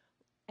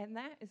 And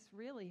that is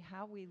really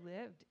how we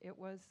lived. It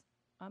was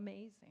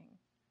amazing,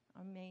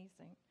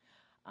 amazing.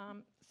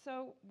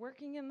 So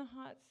working in the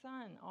hot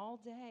sun all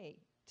day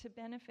to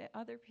benefit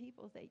other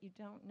people that you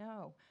don't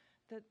know.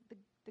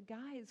 The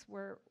guys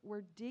were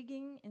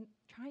digging and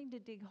trying to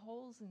dig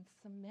holes in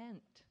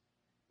cement.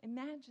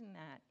 Imagine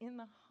that, in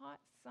the hot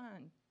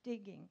sun,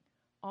 digging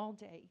all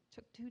day.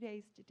 Took 2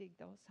 days to dig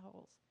those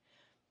holes.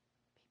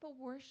 People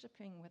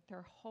worshiping with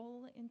their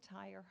whole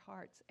entire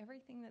hearts,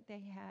 everything that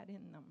they had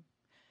in them.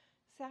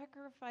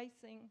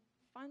 Sacrificing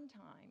fun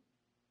time.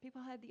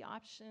 People had the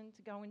option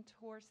to go and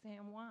tour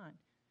San Juan.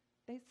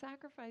 They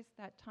sacrificed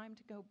that time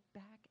to go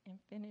back and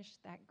finish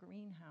that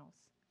greenhouse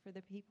for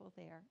the people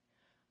there.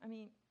 I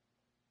mean,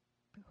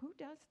 who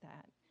does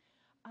that?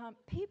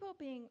 People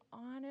being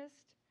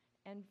honest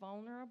and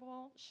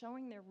vulnerable,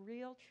 showing their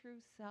real true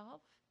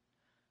self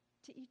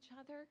to each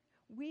other.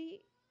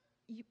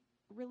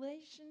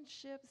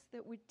 Relationships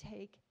that would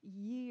take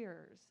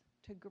years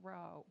to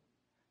grow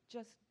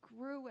just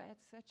grew at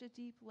such a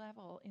deep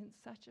level in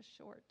such a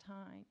short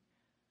time.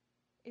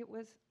 It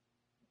was,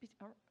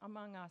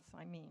 among us,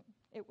 I mean,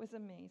 it was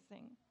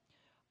amazing.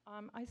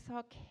 I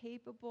saw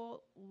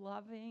capable,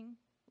 loving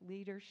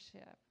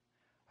leadership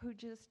who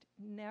just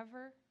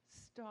never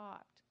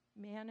stopped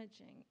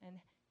managing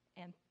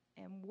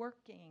and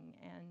working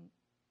and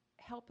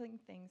helping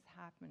things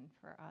happen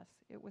for us.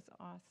 It was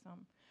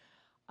awesome.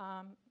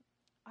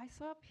 I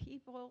saw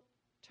people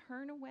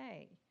turn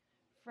away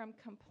from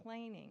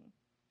complaining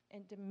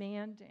and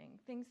demanding,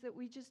 things that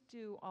we just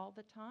do all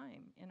the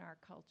time in our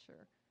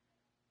culture.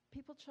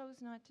 People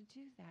chose not to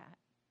do that,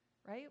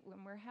 right?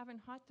 When we're having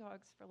hot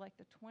dogs for like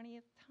the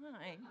 20th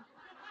time.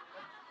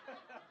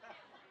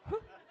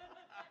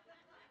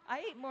 I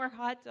ate more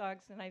hot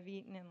dogs than I've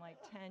eaten in like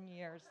 10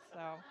 years,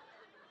 so.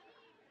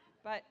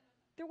 But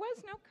there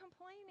was no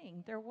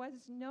complaining. There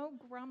was no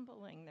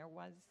grumbling. There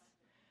was,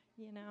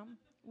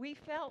 we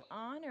felt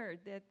honored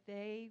that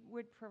they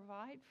would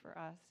provide for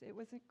us. It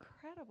was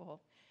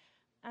incredible.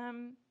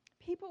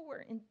 People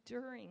were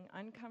enduring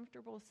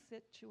uncomfortable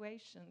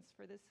situations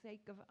for the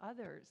sake of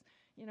others.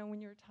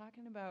 When you're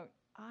talking about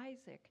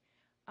Isaac,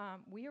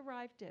 we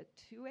arrived at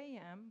 2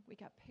 a.m. We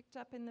got picked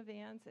up in the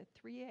vans at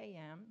 3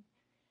 a.m.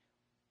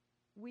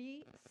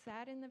 We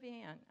sat in the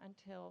van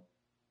until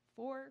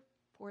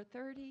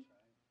 4:30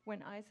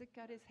 when Isaac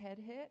got his head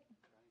hit.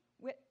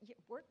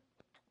 We're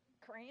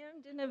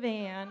crammed in a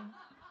van.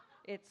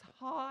 It's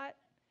hot.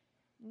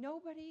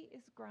 Nobody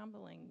is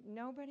grumbling.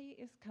 Nobody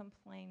is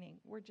complaining.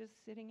 We're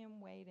just sitting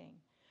and waiting.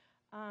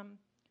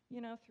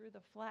 Through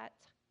the flat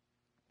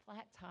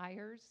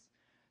tires,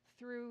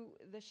 through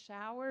the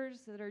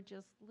showers that are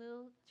just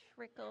little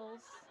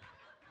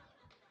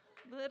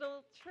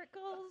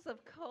trickles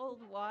of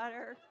cold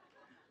water.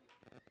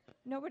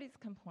 Nobody's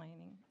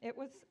complaining. It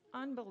was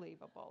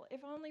unbelievable.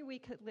 If only we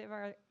could live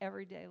our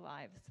everyday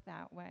lives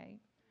that way.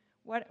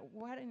 What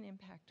an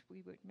impact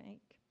we would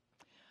make.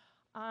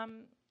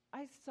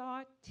 I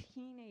saw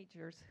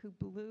teenagers who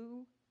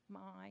blew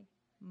my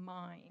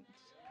mind.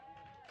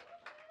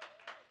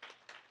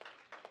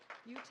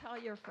 You tell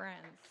your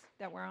friends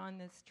that were on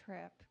this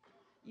trip.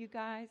 You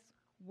guys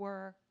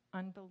were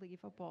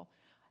unbelievable.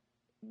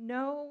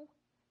 No,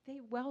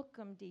 they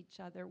welcomed each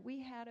other.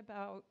 We had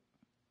about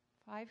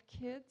 5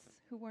 kids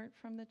who weren't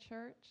from the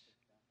church,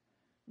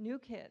 new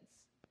kids.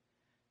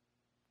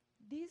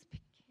 These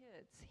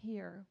kids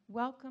here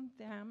welcomed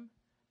them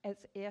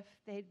as if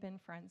they'd been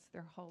friends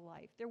their whole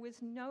life. There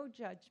was no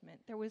judgment.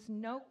 There was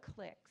no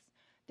cliques.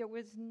 There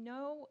was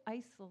no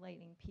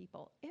isolating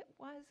people. It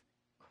was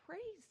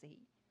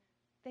crazy.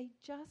 They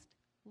just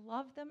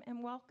loved them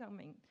and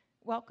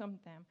welcomed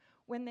them.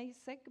 When they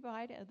said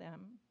goodbye to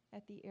them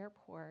at the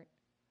airport,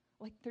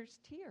 like there's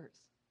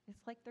tears.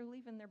 It's like they're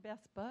leaving their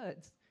best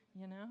buds,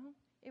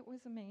 It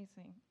was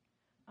amazing.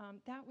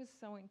 That was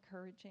so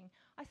encouraging.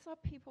 I saw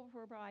people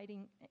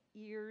providing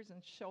ears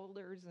and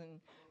shoulders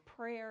and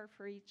prayer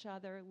for each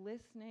other,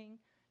 listening,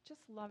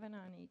 just loving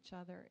on each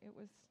other. It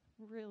was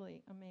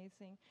really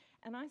amazing.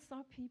 And I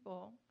saw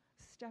people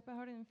step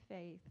out in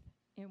faith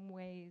in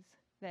ways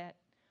that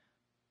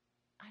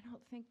I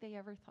don't think they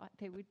ever thought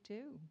they would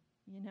do,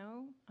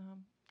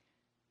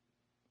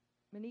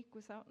 Monique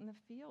was out in the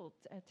field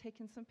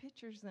taking some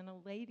pictures, and a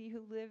lady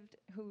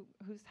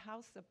whose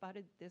house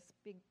abutted this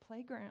big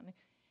playground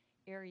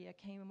area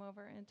came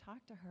over and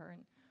talked to her,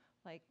 and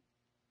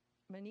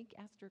Monique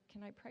asked her,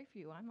 "Can I pray for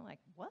you?" I'm like,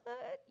 "What?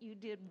 You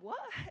did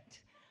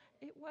what?"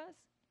 It was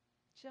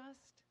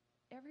just,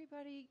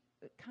 everybody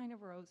kind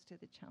of rose to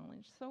the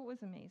challenge, so it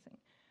was amazing.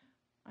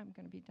 I'm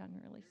going to be done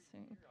really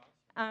soon.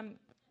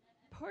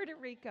 Puerto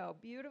Rico,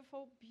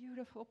 beautiful,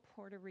 beautiful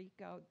Puerto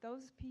Rico.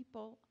 Those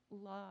people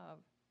love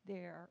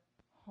their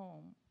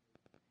home.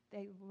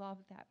 They love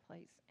that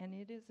place, and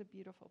it is a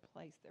beautiful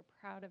place. They're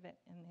proud of it,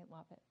 and they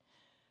love it.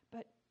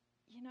 But,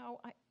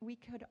 we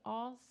could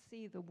all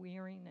see the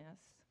weariness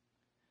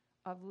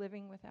of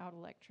living without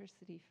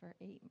electricity for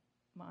 8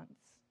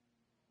 months.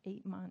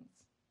 8 months.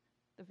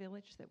 The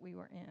village that we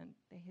were in,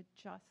 they had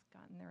just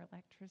gotten their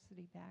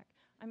electricity back.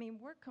 I mean,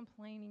 we're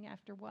complaining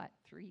after,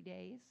 3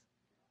 days?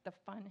 The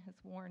fun has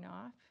worn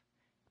off,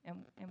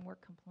 and we're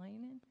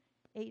complaining.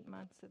 8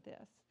 months of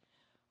this.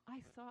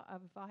 I saw a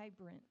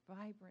vibrant,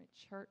 vibrant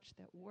church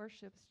that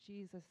worships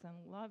Jesus and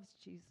loves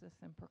Jesus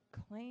and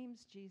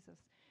proclaims Jesus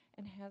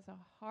and has a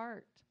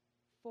heart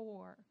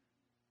for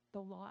the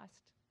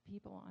lost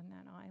people on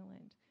that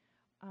island.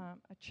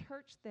 A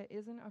church that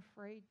isn't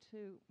afraid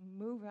to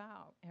move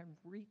out and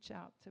reach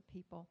out to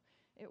people.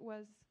 It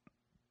was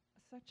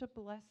such a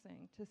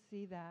blessing to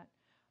see that.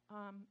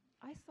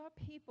 I saw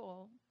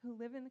people who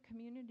live in the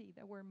community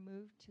that were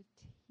moved to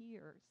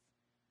tears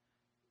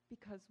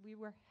because we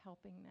were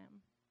helping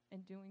them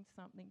and doing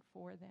something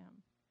for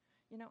them.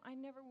 I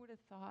never would have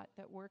thought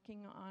that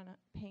working on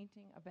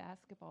painting a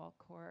basketball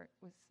court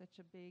was such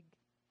a big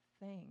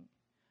thing.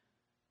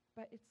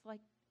 But it's like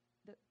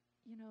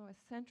a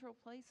central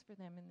place for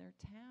them in their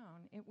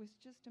town. It was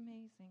just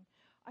amazing.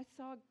 I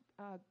saw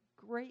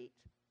great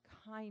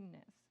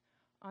kindness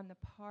on the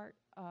part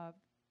of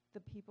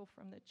the people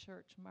from the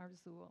church,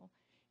 Marzul,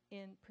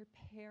 in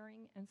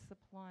preparing and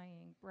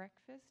supplying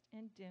breakfast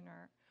and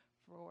dinner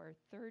for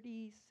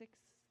 36,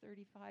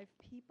 35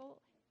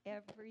 people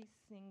every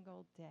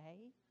single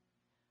day.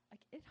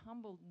 Like, it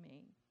humbled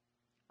me.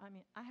 I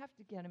mean, I have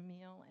to get a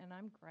meal, and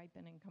I'm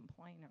griping and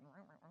complaining,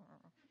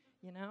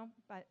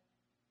 but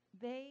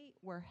they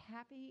were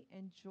happy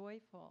and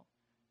joyful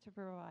to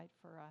provide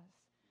for us.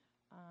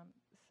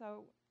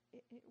 So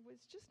it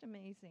was just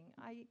amazing.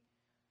 I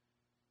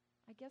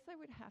guess I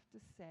would have to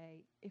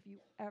say, if you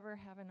ever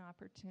have an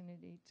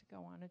opportunity to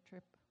go on a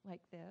trip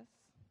like this,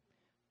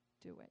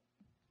 do it.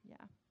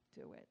 Yeah,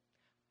 do it.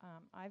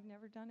 I've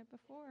never done it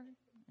before, and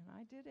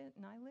I did it,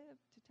 and I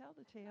lived to tell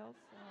the tale,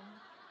 so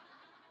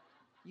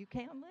you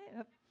can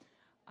live.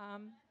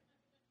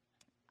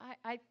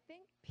 I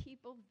think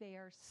people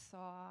there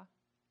saw,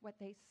 what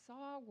they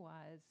saw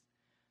was,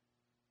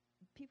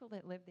 people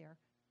that live there,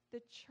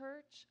 the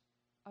church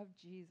of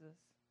Jesus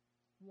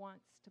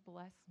wants to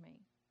bless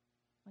me.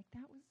 Like,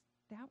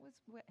 that was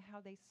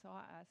how they saw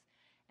us.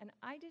 And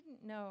I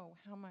didn't know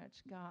how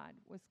much God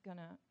was going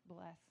to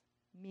bless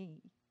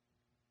me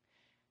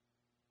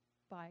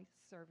by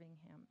serving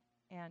him,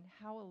 and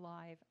how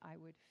alive I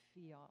would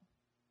feel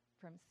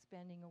from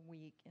spending a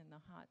week in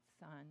the hot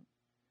sun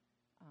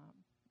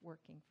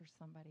working for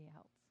somebody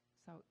else.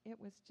 So it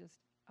was just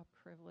a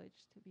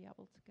privilege to be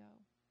able to go.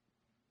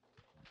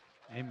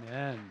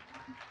 Amen.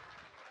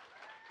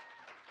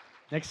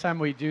 Next time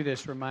we do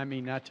this, remind me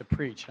not to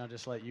preach. I'll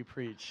just let you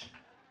preach.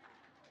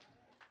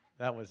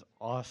 That was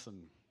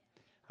awesome.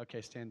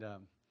 Okay, stand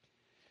up.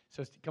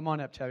 So come on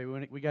up, Tabby.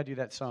 We got to do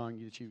that song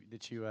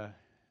that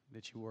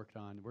you worked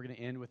on. We're going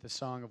to end with a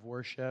song of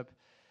worship.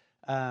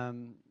 I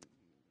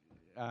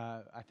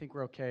think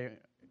we're okay.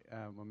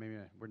 Well, maybe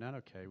we're not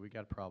okay. We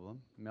got a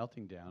problem.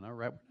 Melting down. All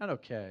right, we're not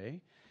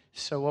okay.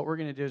 So what we're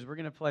going to do is we're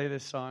going to play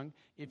this song.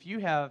 If you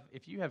have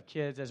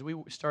kids, as we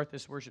start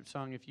this worship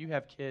song, if you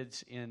have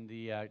kids in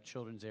the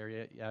children's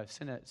area,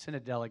 send a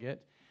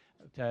delegate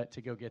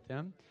to go get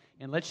them.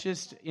 And let's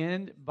just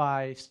end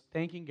by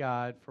thanking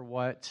God for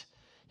what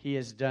he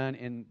has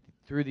done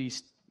through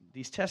these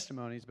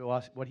testimonies, but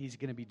what he's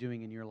going to be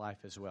doing in your life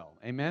as well.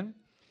 Amen?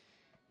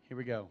 Here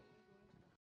we go.